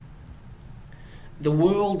the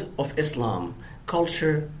world of Islam,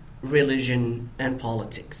 culture, religion, and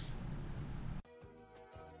politics.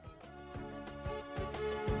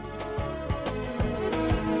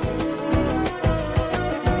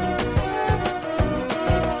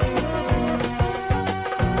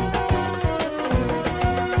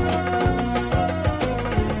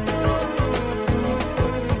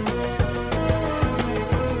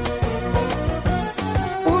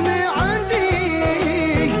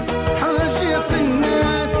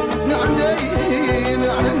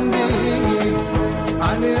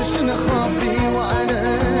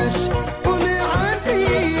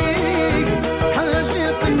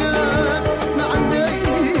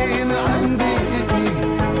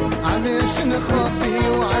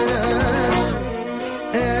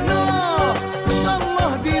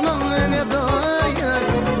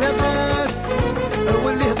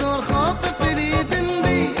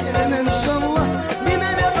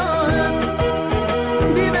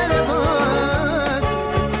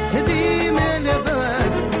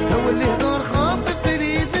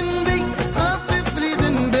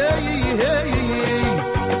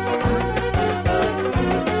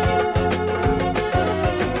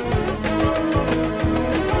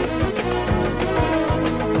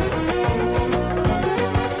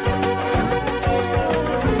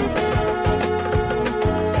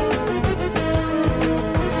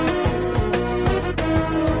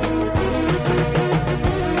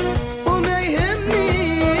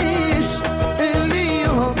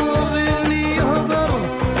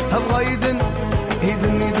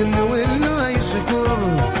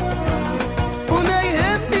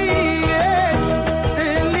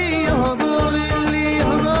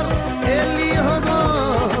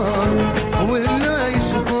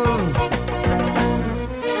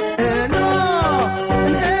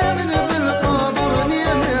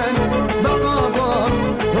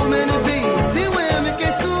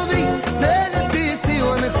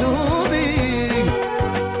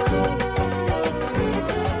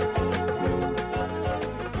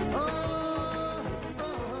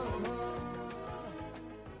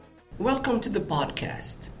 Welcome to the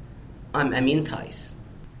podcast. I'm Amin Tais.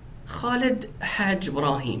 Khaled Hadj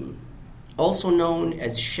Brahim, also known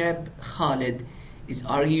as Cheb Khaled, is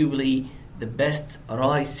arguably the best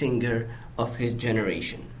Rai singer of his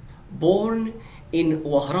generation. Born in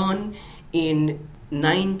Wahran in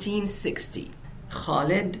 1960,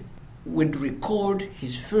 Khaled would record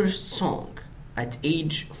his first song at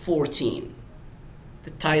age 14.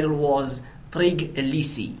 The title was Trig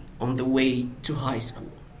Elisi, on the way to high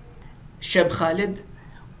school. Cheb Khaled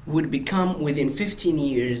would become within 15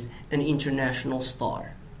 years an international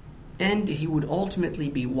star, and he would ultimately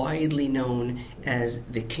be widely known as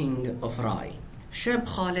the King of Rai. Cheb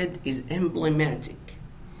Khaled is emblematic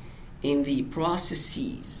in the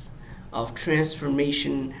processes of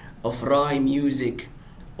transformation of Rai music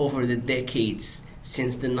over the decades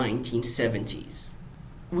since the 1970s.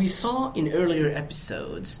 We saw in earlier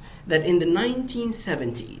episodes that in the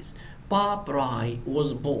 1970s, Pop-Rai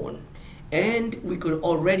was born, and we could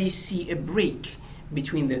already see a break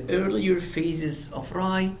between the earlier phases of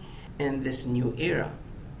Rai and this new era.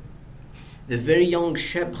 The very young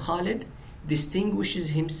Cheb Khaled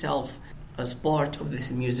distinguishes himself as part of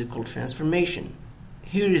this musical transformation.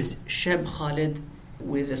 Here is Cheb Khaled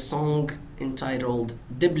with a song entitled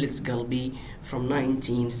Diblet Galbi from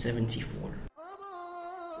 1974.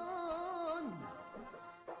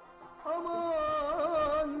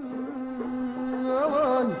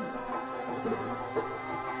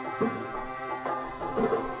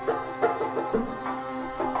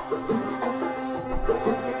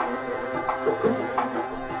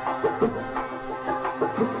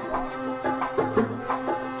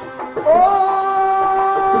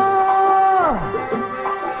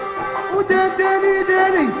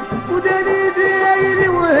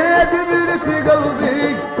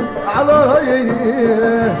 على رايي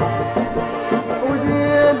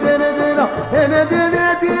ودين دين دينا انا دين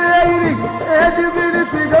ديني ادي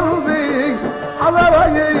بنت قلبي على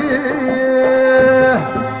رايي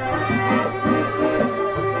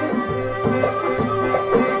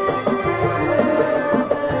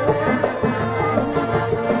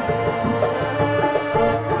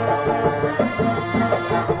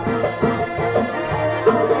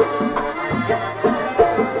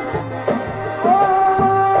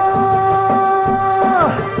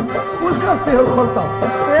فيه الخلطة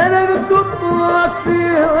أنا بدو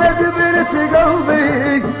الطاكسي وهادي بنت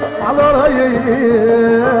قلبي على رايي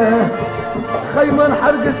خيمة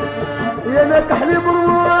حرقت يا انا كحلي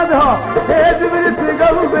بروادها هادي بنت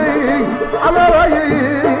قلبي على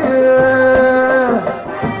رايي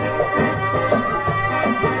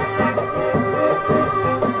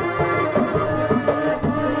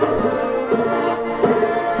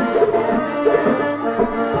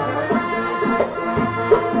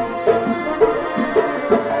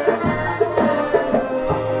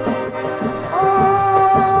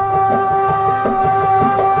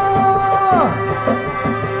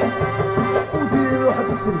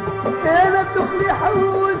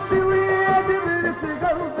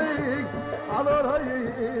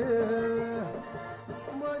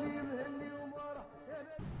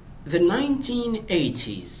The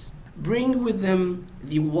 1980s bring with them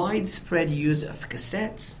the widespread use of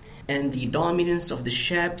cassettes and the dominance of the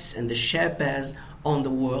Chebs and the Chebas on the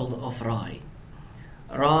world of Rai.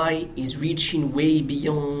 Rai is reaching way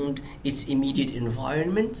beyond its immediate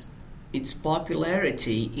environment. Its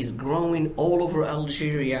popularity is growing all over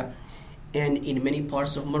Algeria and in many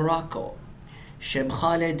parts of Morocco. Cheb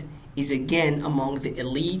Khaled is again among the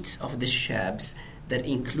elite of the Chebs that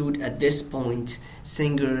include at this point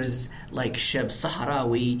singers like Cheb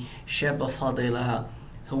Sahrawi, Cheb Fadila,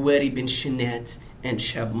 Houari bin Shinet, and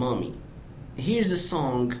Cheb Mami. Here's a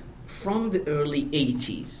song from the early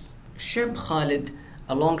 80s. Cheb Khaled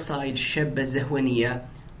alongside Cheb Zahwaniya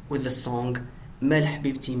with the song Mal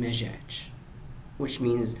Habibti Ma Jatch, which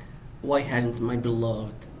means why hasn't my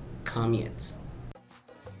beloved come yet?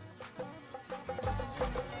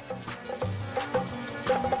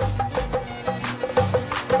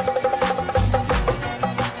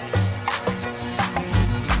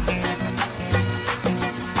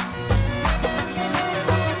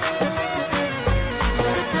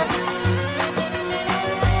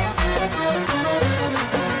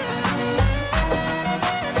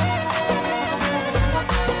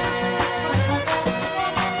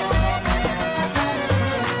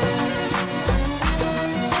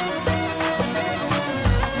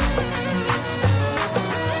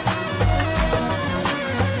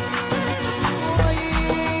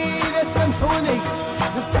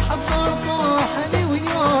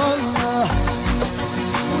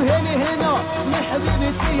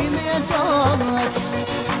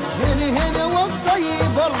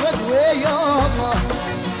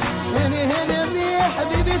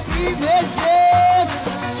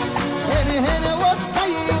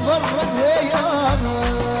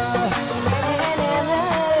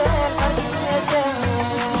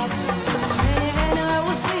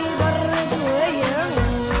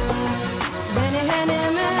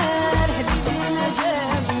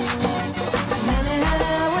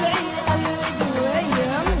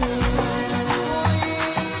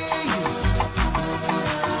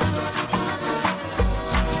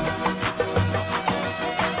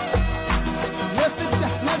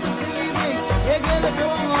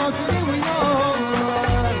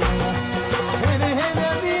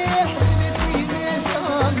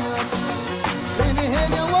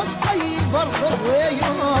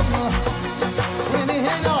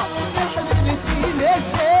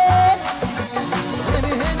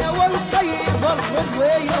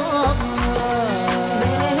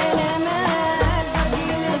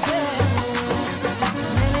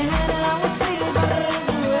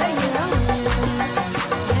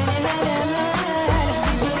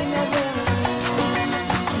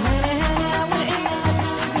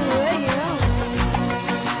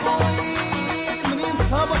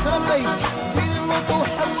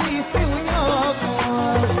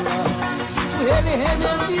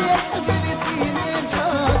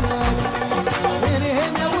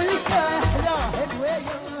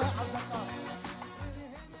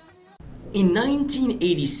 In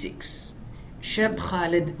 1986, Cheb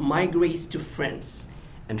Khaled migrates to France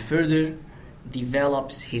and further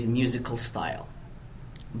develops his musical style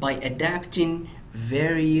by adapting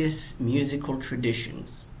various musical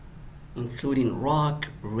traditions, including rock,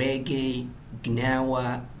 reggae,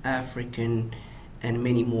 gnawa, African, and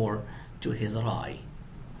many more to his Rai.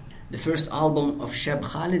 The first album of Cheb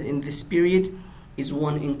Khaled in this period is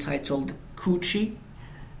one entitled Kuchi,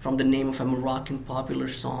 from the name of a Moroccan popular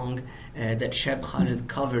song that Cheb Khaled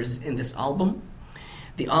covers in this album.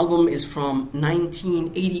 The album is from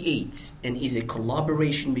 1988 and is a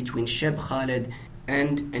collaboration between Cheb Khaled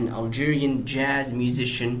and an Algerian jazz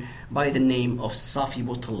musician by the name of Safi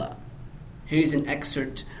Boutella. Here is an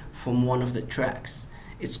excerpt from one of the tracks.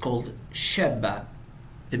 It's called Sheba,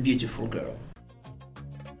 the Beautiful Girl.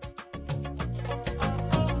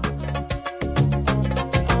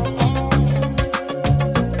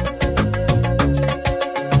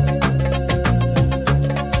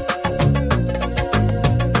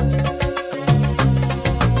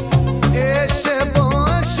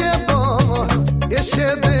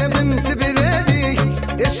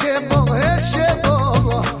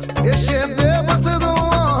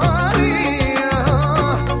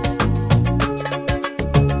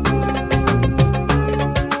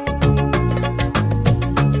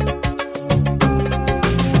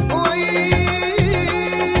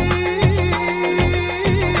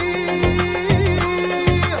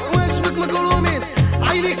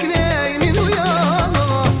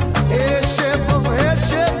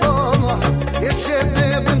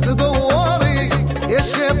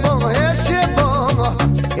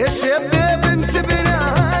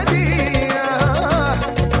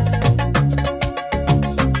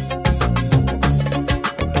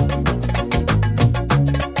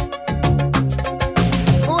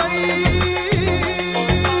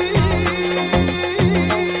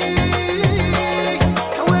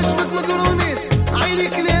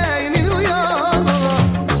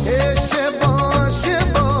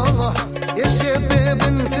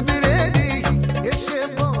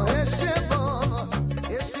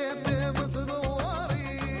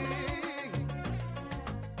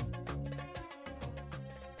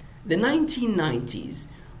 The 1990s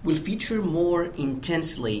will feature more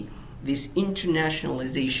intensely this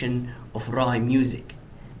internationalization of Rai music.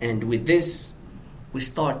 And with this, we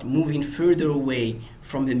start moving further away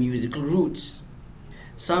from the musical roots.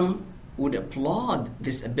 Some would applaud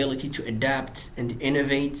this ability to adapt and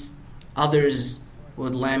innovate. Others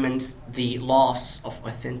would lament the loss of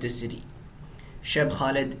authenticity. Cheb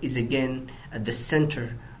Khaled is again at the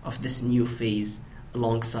center of this new phase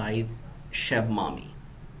alongside Cheb Mami.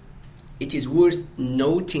 It is worth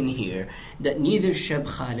noting here that neither Cheb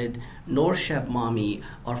Khaled nor Cheb Mami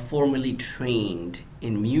are formally trained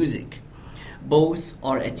in music. Both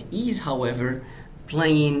are at ease, however,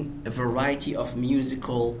 playing a variety of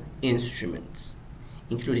musical instruments,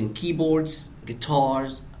 including keyboards,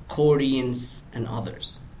 guitars, accordions, and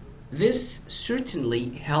others. This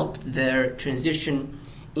certainly helped their transition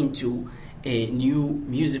into a new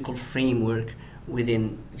musical framework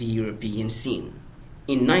within the European scene.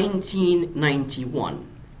 In 1991,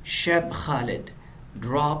 Cheb Khaled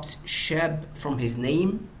drops Cheb from his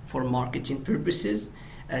name for marketing purposes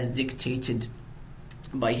as dictated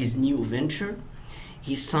by his new venture.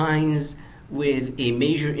 He signs with a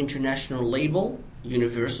major international label,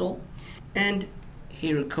 Universal, and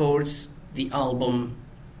he records the album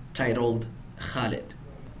titled Khaled.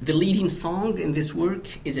 The leading song in this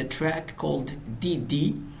work is a track called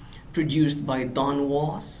Didi, produced by Don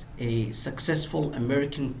Was, a successful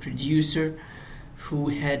American producer who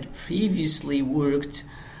had previously worked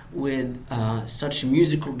with such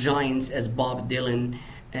musical giants as Bob Dylan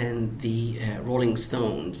and the Rolling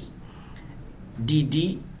Stones.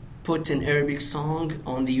 Didi put an Arabic song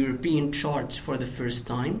on the European charts for the first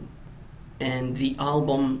time, and the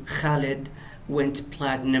album Khaled went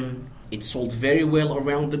platinum. It sold very well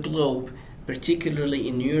around the globe, particularly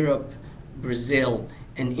in Europe, Brazil,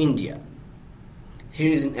 and India.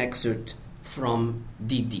 Here is an excerpt from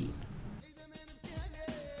Didi.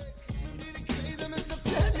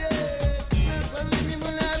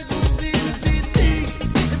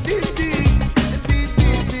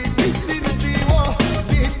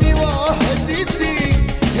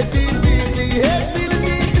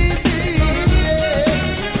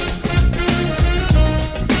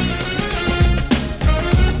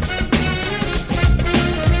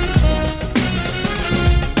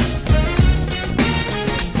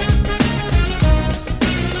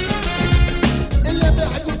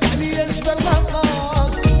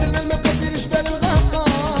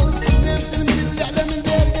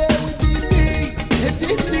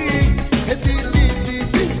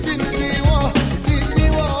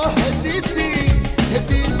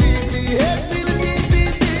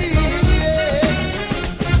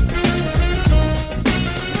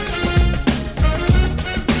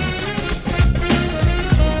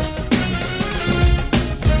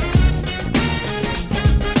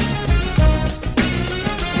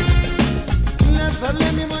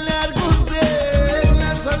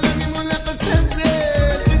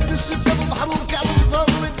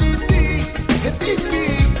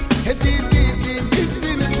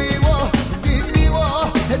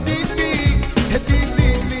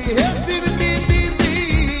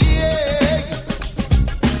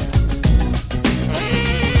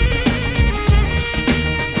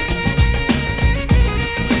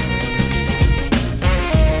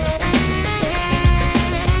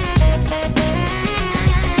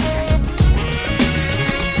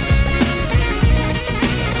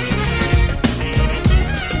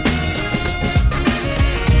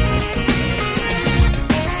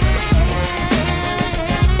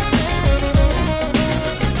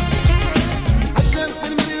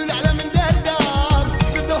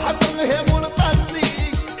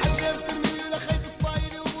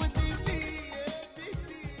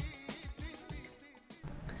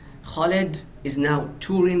 Khaled is now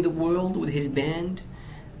touring the world with his band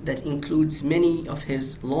that includes many of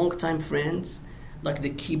his longtime friends like the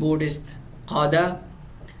keyboardist Qada,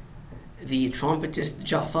 the trumpetist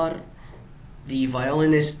Ja'far, the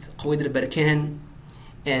violinist Qawidr Barkan,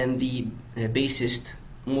 and the bassist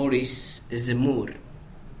Maurice Zemmour.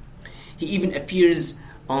 He even appears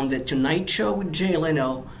on The Tonight Show with Jay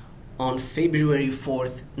Leno on February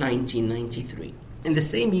 4th, 1993. In the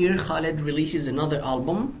same year, Khaled releases another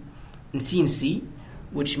album, Nsi,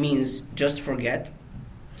 which means Just Forget.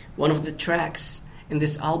 One of the tracks in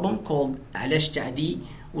this album, called Alash Ta'di,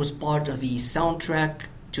 was part of the soundtrack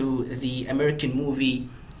to the American movie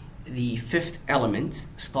The Fifth Element,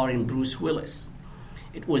 starring Bruce Willis.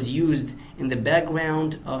 It was used in the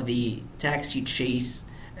background of the taxi chase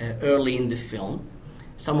early in the film.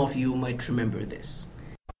 Some of you might remember this.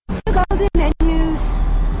 Golden menus.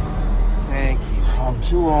 Thank you.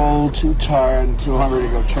 too old, too tired, and too hungry to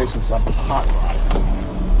go chasing some hot rod.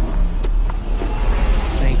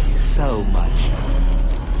 Thank you so much.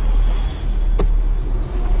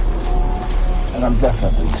 And I'm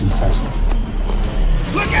definitely too thirsty.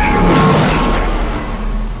 Look out!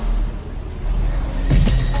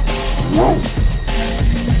 Whoa.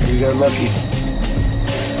 You got lucky.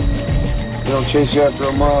 They don't chase you after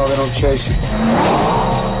a mile, they don't chase you.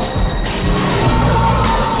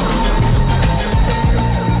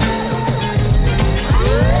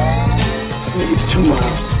 I think it's 2 miles.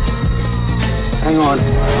 Hang on.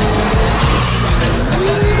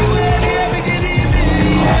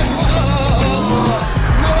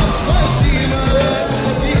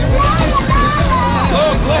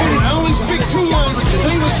 I only speak 2 languages,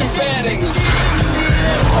 English and bad English.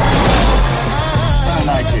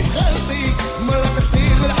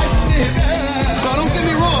 Now, don't get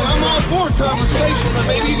me wrong, I'm all for conversation, but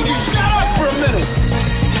maybe you can just shut up for a minute.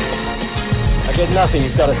 I get nothing,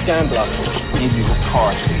 he's got a scan block. Needs is a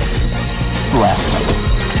car thief. Blast him.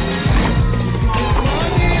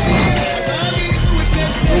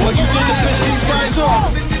 Well, what you did to piss these guys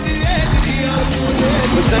off?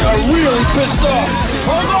 But they are really pissed off.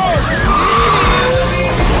 Hold on!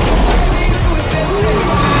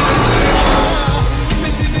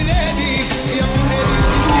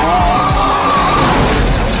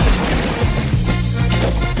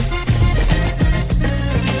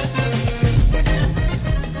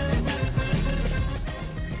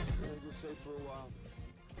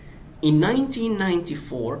 In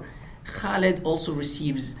 1994, Khaled also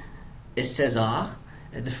receives a César,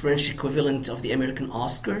 the French equivalent of the American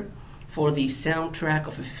Oscar, for the soundtrack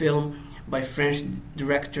of a film by French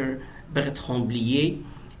director Bertrand Blier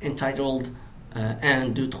entitled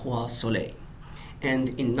Un, deux, trois, soleil. And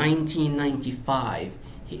in 1995,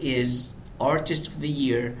 he is Artist of the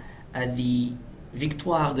Year at the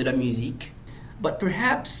Victoire de la Musique. But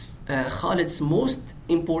perhaps Khaled's most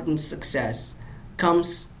important success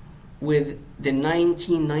comes with the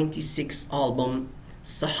 1996 album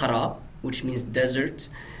Sahara, which means desert,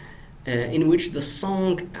 in which the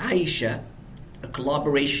song Aïcha, a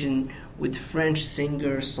collaboration with French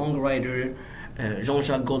singer-songwriter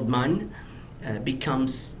Jean-Jacques Goldman,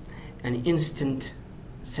 becomes an instant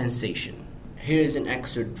sensation. Here is an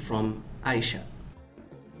excerpt from Aïcha.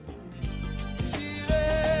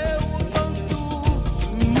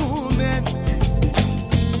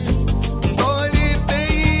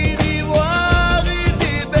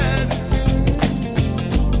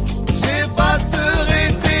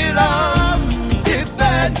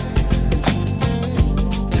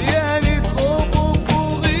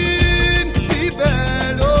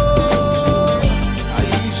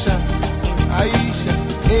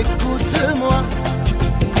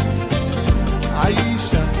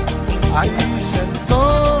 Aïcha,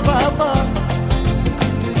 t'en vas pas.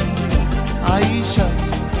 Aïcha,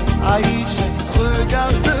 Aïcha,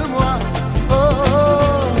 regarde-moi. Oh,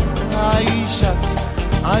 Aïcha,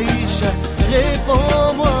 Aïcha,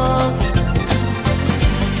 réponds-moi.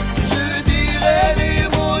 Je dirai les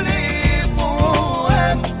mots, les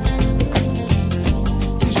poèmes.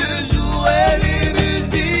 Je jouerai les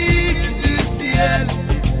musiques du ciel.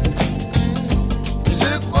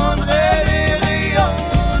 Je prendrai les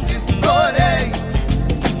rayons du soleil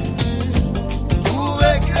pour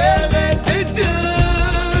éclairer tes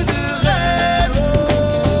yeux de rêve.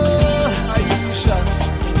 Oh, Aïcha,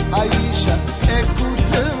 Aïcha,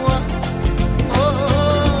 écoute-moi.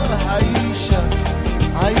 Oh, Aïcha,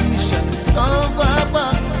 Aïcha, t'en vas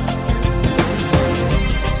pas.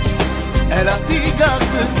 Elle a pris garde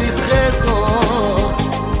de tes trésors.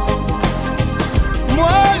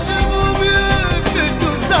 Moi je vaux mieux que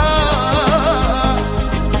tout ça.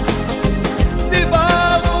 Des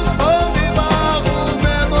barreaux sont des barreaux,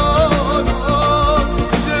 même oh non.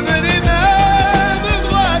 Je veux les mêmes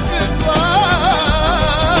droits que toi.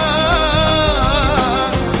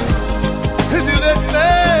 Du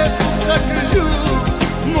respect pour chaque jour.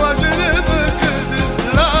 Moi je ne veux que de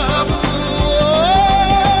l'amour.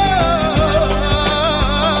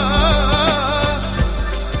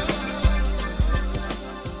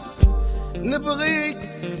 نبغيك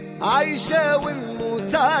عايشة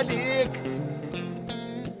ونموت هادي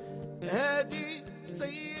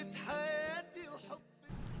سيد حياتي وحب.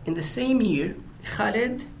 In the same year,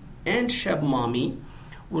 Khaled and Cheb Mami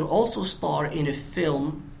will also star in a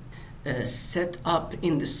film set up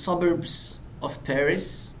in the suburbs of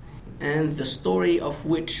Paris, and the story of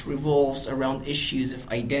which revolves around issues of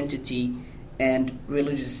identity and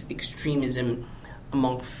religious extremism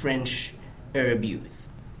among French Arab youth.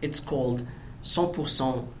 It's called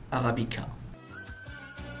 100% Arabica.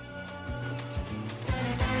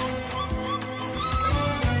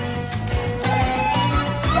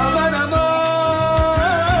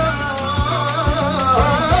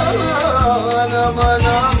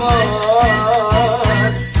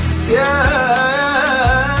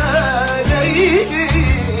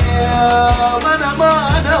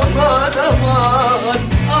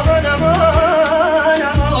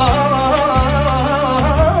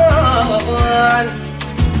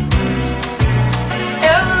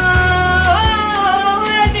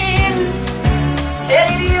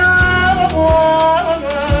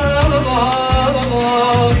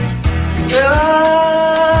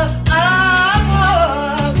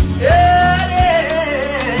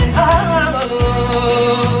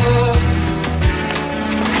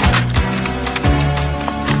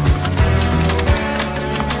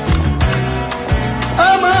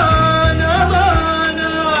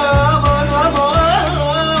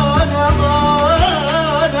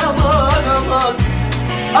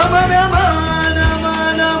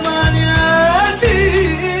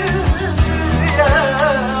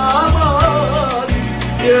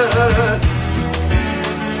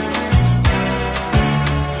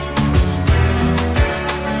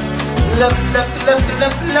 لف لف لف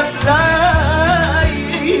لف لف لاي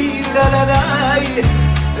لا لا لاي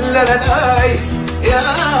لا لا لاي يا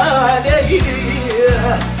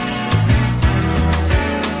ليلي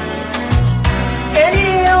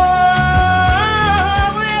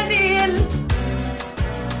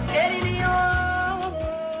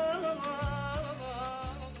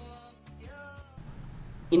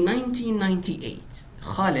In 1998,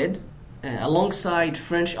 Khaled, alongside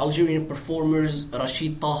French Algerian performers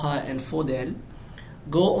Rachid Taha and Faudel,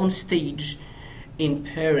 go on stage in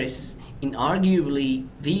Paris in arguably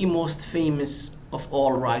the most famous of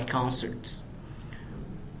all Rai concerts,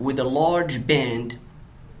 with a large band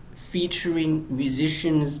featuring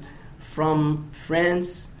musicians from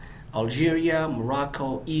France, Algeria,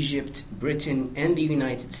 Morocco, Egypt, Britain, and the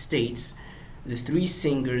United States. The three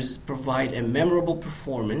singers provide a memorable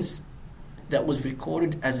performance that was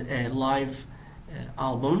recorded as a live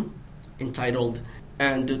album entitled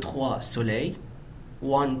 1, 2, 3 Soleil,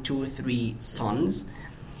 1, 2, 3 Suns,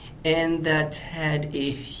 and that had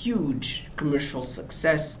a huge commercial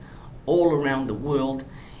success all around the world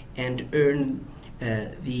and earned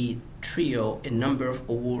the trio a number of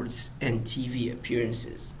awards and TV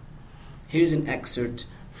appearances. Here's an excerpt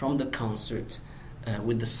from the concert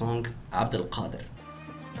with the song Abd al-Qadir.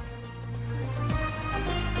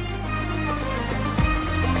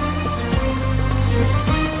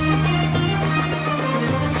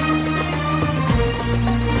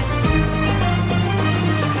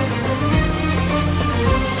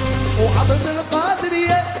 وعبد القادر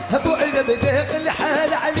يا ابو علب داق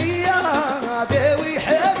الحال عليا داوي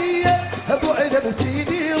حاليا ابو علب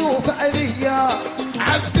سيدي رفع عليا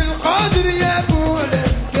عبد القادر يا ابو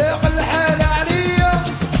علب داق الحال عليا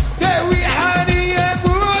داوي حاليا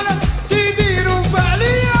ابو علب سيدي رفع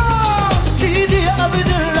عليا سيدي عبد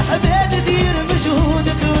الحميد دير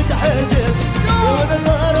مجهودك وتحاسب وانا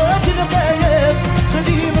طارت الغايب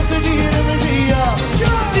خديمك دير مزيا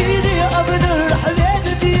سيدي عبد الحميد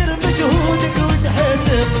دير مجهودك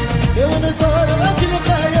وتحاسب وانا طارت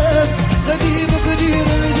الغايب خديمك دير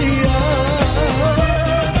مزيا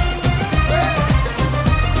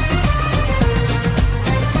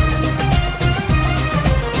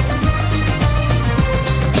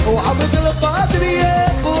وعبد القادر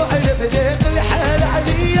يا ابو علب داق الحال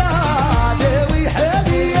عليا داوي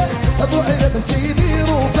حاليا ابو علب سيدي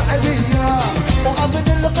رفع عليا وعبد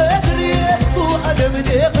القادر يا ابو علب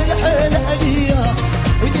داق الحال عليا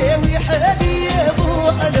وداوي حاليا ابو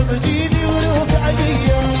علب سيدي ورفع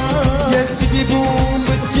عليا يا سيدي بوم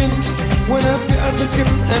الجن وانا في ارضك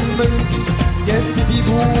مأمن يا سيدي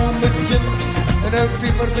بوم الجن انا في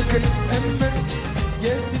ارضك مأمن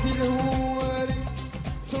يا سيدي الهواري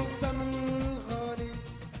سلطان الغالي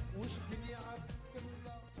وش في عبد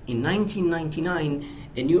الله. In 1999,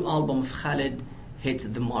 a new album of Khaled hits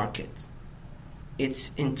the market.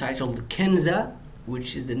 It's entitled Kenza,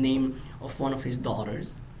 which is the name of one of his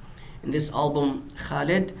daughters. In this album,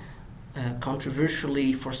 Khaled,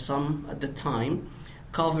 controversially for some at the time,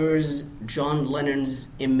 covers John Lennon's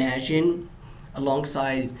Imagine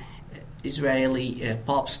alongside Israeli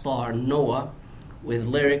pop star Noah, with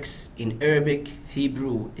lyrics in Arabic,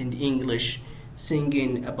 Hebrew, and English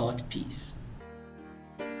singing about peace.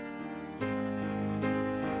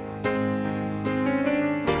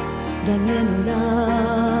 דמיין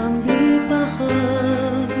עולם בלי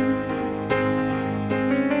פחד,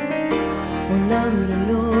 עולם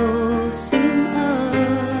ללא שנאה,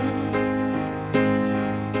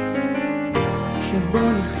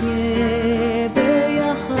 שבו נחיה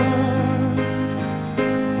ביחד,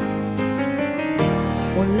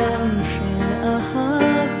 עולם של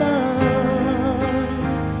אהבה,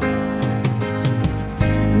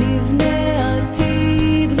 נבנה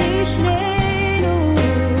עתיד לשנינו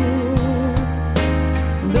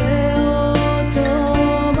באותו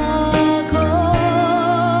מקום.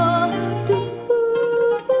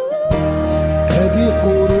 هذه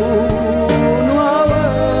قرون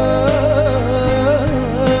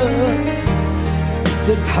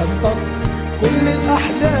تتحقق كل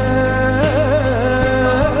الأحلام،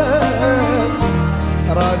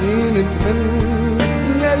 راني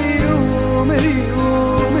نتمنى اليوم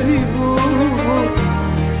اليوم اليوم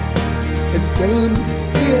السلم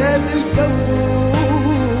في هذا الكون،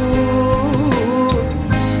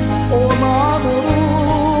 ومع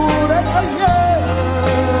مرور الأيام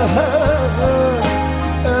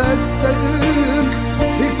السلم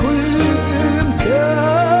في كل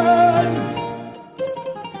مكان.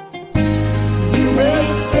 You may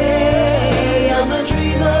say I'm a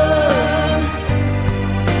dreamer,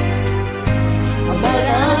 but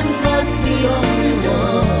I'm not the only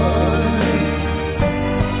one.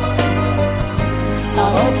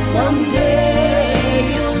 hope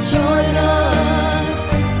someday you'll join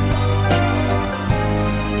us,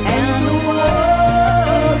 and the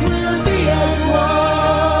world will be as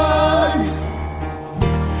one.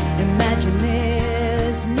 Imagine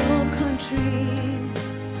there's no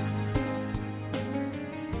countries.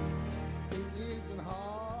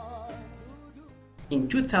 In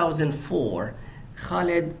 2004,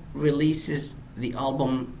 Khaled releases the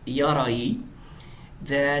album Ya Raï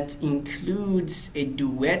that includes a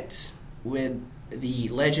duet with the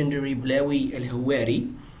legendary Blawi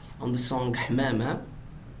El-Houari on the song Hamama.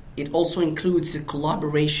 It also includes a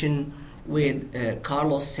collaboration with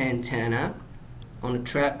Carlos Santana on a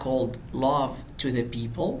track called Love to the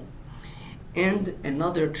People, and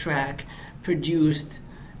another track produced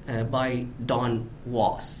by Don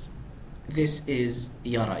Was. This is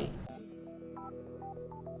Ya Raï.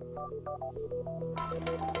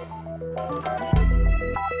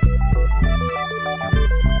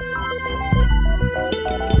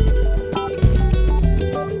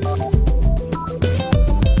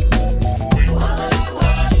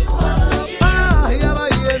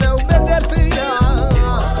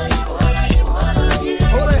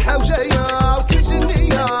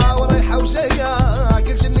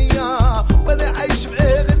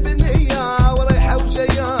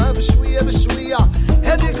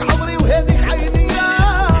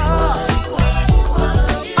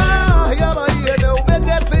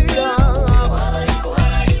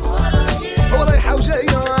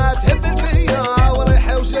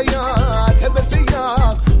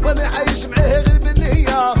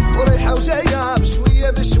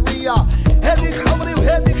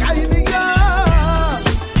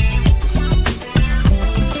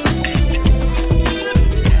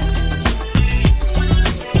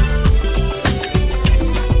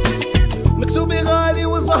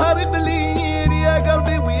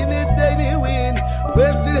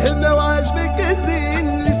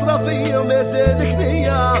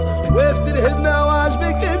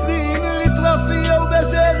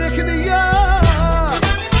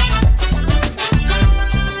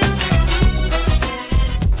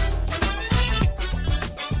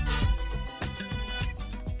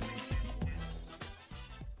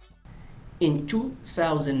 In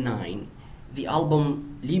 2009, the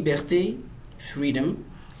album Liberté, Freedom,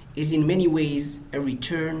 is in many ways a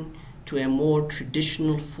return to a more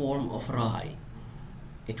traditional form of Rai.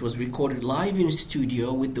 It was recorded live in a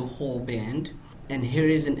studio with the whole band, and here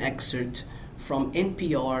is an excerpt from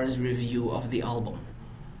NPR's review of the album.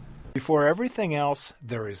 Before everything else,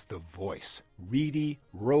 there is the voice, reedy,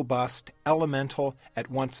 robust, elemental, at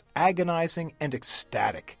once agonizing and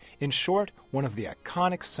ecstatic. In short, one of the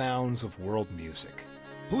iconic sounds of world music.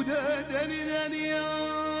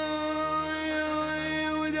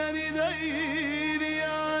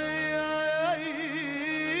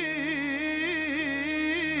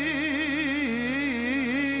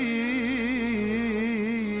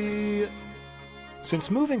 Since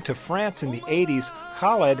moving to France in the 80s,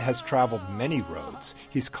 Khaled has traveled many roads.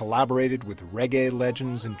 He's collaborated with reggae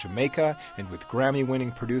legends in Jamaica and with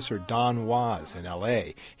Grammy-winning producer Don Was in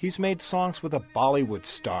L.A. He's made songs with a Bollywood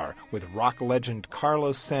star, with rock legend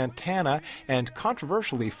Carlos Santana, and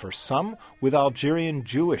controversially for some, with Algerian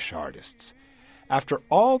Jewish artists. After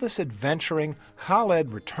all this adventuring,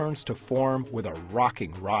 Khaled returns to form with a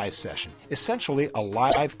rocking Rai session, essentially a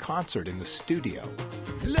live concert in the studio.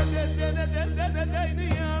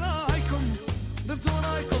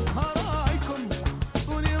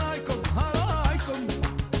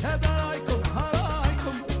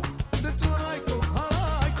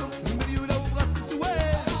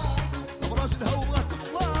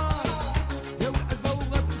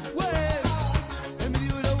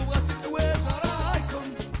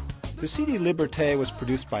 The CD Liberté was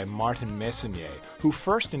produced by Martin Messonnier, who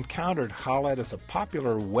first encountered Khaled as a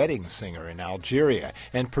popular wedding singer in Algeria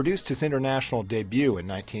and produced his international debut in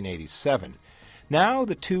 1987. Now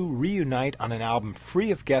the two reunite on an album free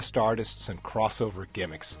of guest artists and crossover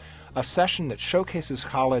gimmicks, a session that showcases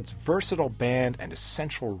Khaled's versatile band and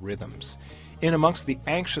essential rhythms. In amongst the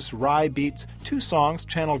anxious Rai beats, two songs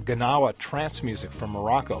channel Gnawa trance music from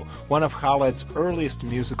Morocco, one of Khaled's earliest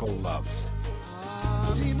musical loves.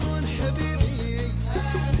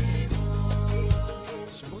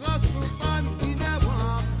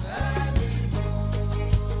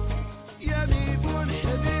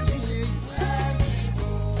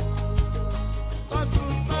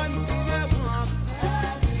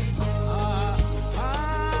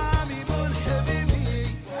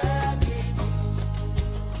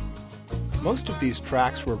 Most of these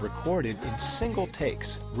tracks were recorded in single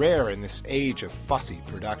takes, rare in this age of fussy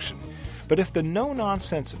production. But if the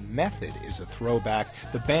no-nonsense method is a throwback,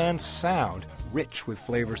 the band's sound, rich with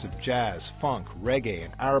flavors of jazz, funk, reggae,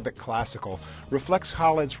 and Arabic classical, reflects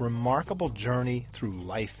Khaled's remarkable journey through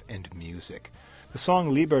life and music. The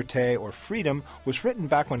song Liberté, or Freedom, was written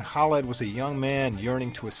back when Khaled was a young man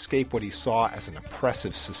yearning to escape what he saw as an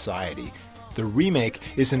oppressive society. The remake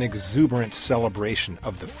is an exuberant celebration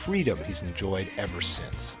of the freedom he's enjoyed ever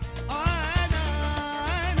since.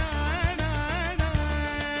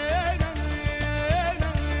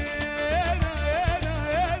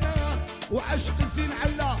 وعشق الزين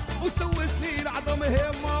علا وسوى سنين عظم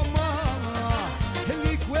هي ماما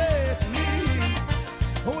اللي كويتني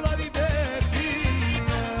هو لا ليبرتي.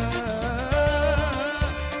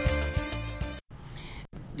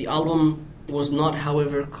 The album was not,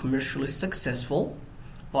 however, commercially successful,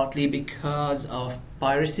 partly because of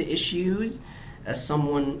piracy issues, as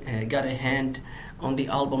someone got a hand on the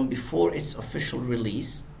album before its official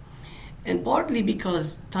release, and partly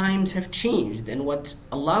because times have changed, and what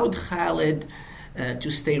allowed Khaled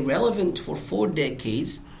to stay relevant for 4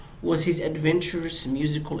 decades was his adventurous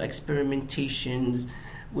musical experimentations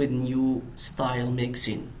with new style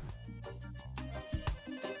mixing.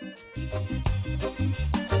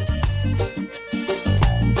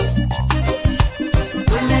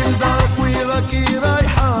 راكي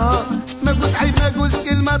رايحة ما قلت عيب ما قلت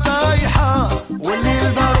كلمة طايحة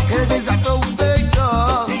والليل دارك هذه زعفة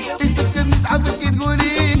وبيتها يسكر نزعفك كي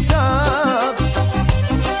تقولي انت.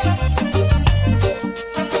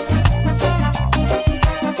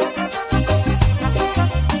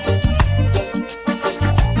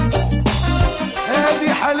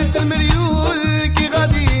 هذه حالة المريول كي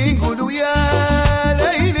غادي نقولوا يا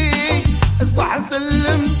ليلي اصبح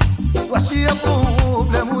نسلم وحشي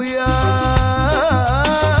يطوب لا مويا.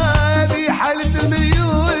 هذه حالة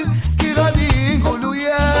المريول كي غادي نقولوا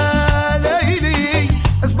يا ليلي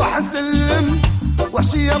اصبح نسلم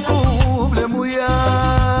وحشي يطوب لا مويا.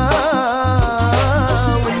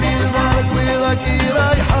 والليل دارك وراكي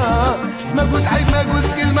رايحة ما قلت عيب ما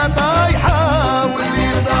قلت كلمة طايحة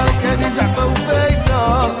والليل دارك هذه زعفة وفايتة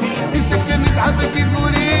يسكن نزعفك كي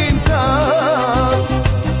تقولي انت.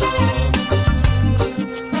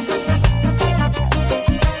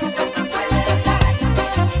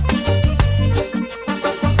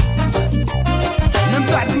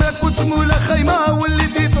 مولا خيمة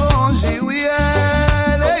وليتي طرونجي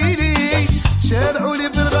ويا ليلي شارعوا لي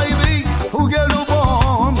بالغيبي وقالوا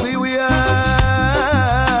بومضي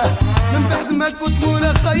وياه. من بعد ما كنت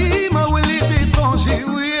مولا خيمة وليتي طرونجي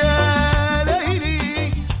ويا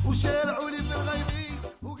ليلي وشارعوا لي بالغيبي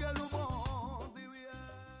وقالوا بومضي وياه.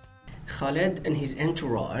 Khaled and his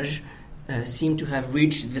entourage seem to have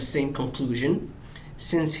reached the same conclusion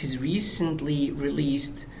since his recently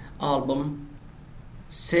released album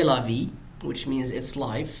C'est la vie, which means it's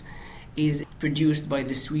life, is produced by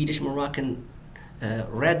the Swedish-Moroccan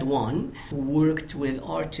Red One, who worked with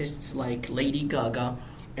artists like Lady Gaga,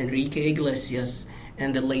 Enrique Iglesias,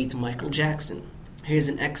 and the late Michael Jackson. Here's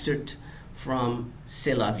an excerpt from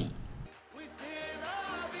C'est la vie.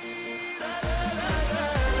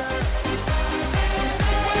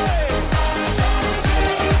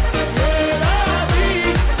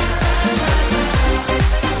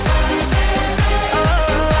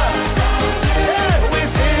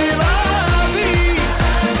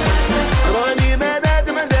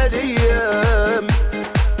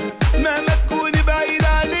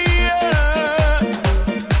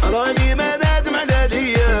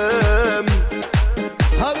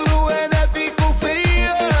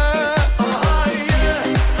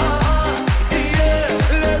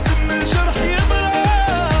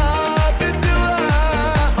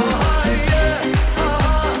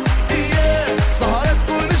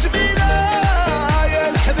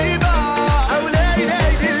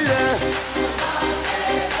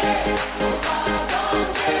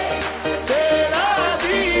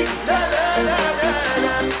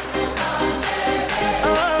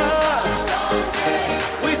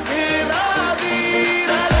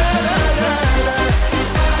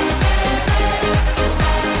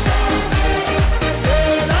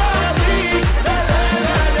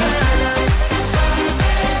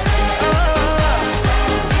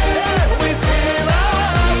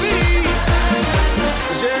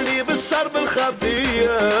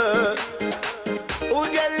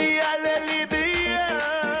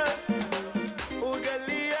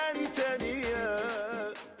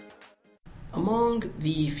 Among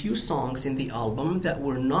the few songs in the album that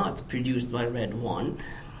were not produced by Red One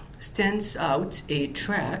stands out a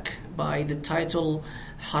track by the title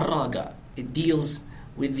Haraga. It deals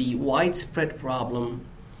with the widespread problem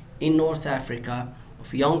in North Africa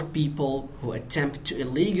of young people who attempt to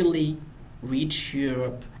illegally reach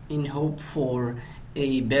Europe in hope for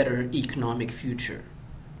a better economic future.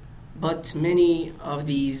 But many of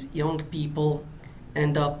these young people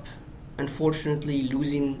end up, unfortunately,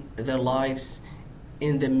 losing their lives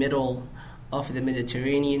in the middle of the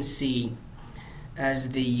Mediterranean Sea as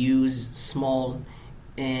they use small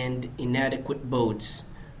and inadequate boats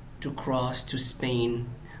to cross to Spain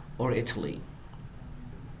or Italy.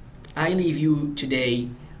 I leave you today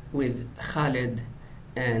with Khaled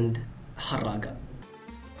and Harraga.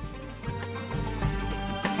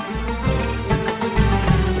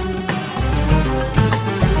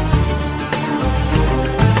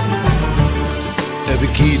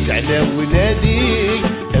 بكيت على ولادي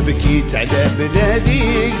بكيت على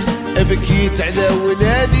بلادي بكيت على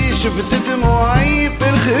ولادي شفت دموعي في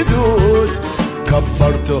الخدود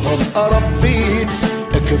كبرتهم ربيت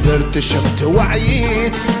كبرت شفت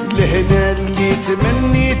وعيت لهنا اللي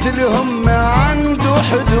تمنيت لهم ما عنده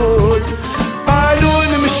حدود قالوا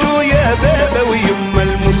نمشوا يا بابا ويما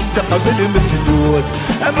المستقبل مسدود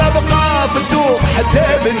ما بقى في الدوق حتى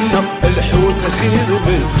بالنق الحوت خير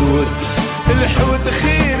بالدود الحوت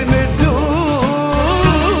خير مدود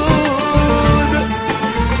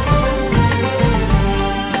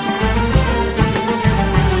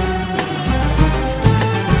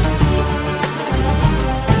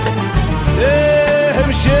ايه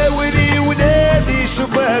مشاولي ولادي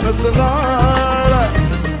شبان صغار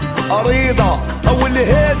أريضة أول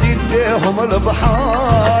هادي اداهم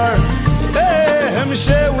البحار ايه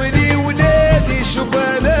مشاولي ولادي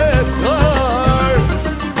شبان صغار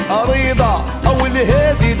أريضة أول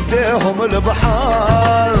هادي اداهم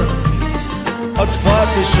البحار أطفال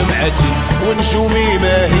شمعتي ونجومي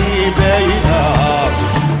ما هي باينة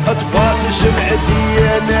أطفال شمعتي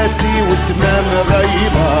يا ناسي واسمها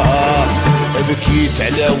مغيبة بكيت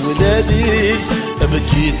على ولادي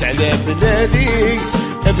بكيت على بلادي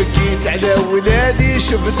بكيت على ولادي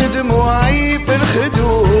شفت دموعي في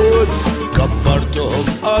الخدود كبرتهم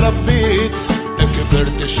ربيت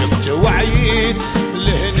كبرت شفت وعيت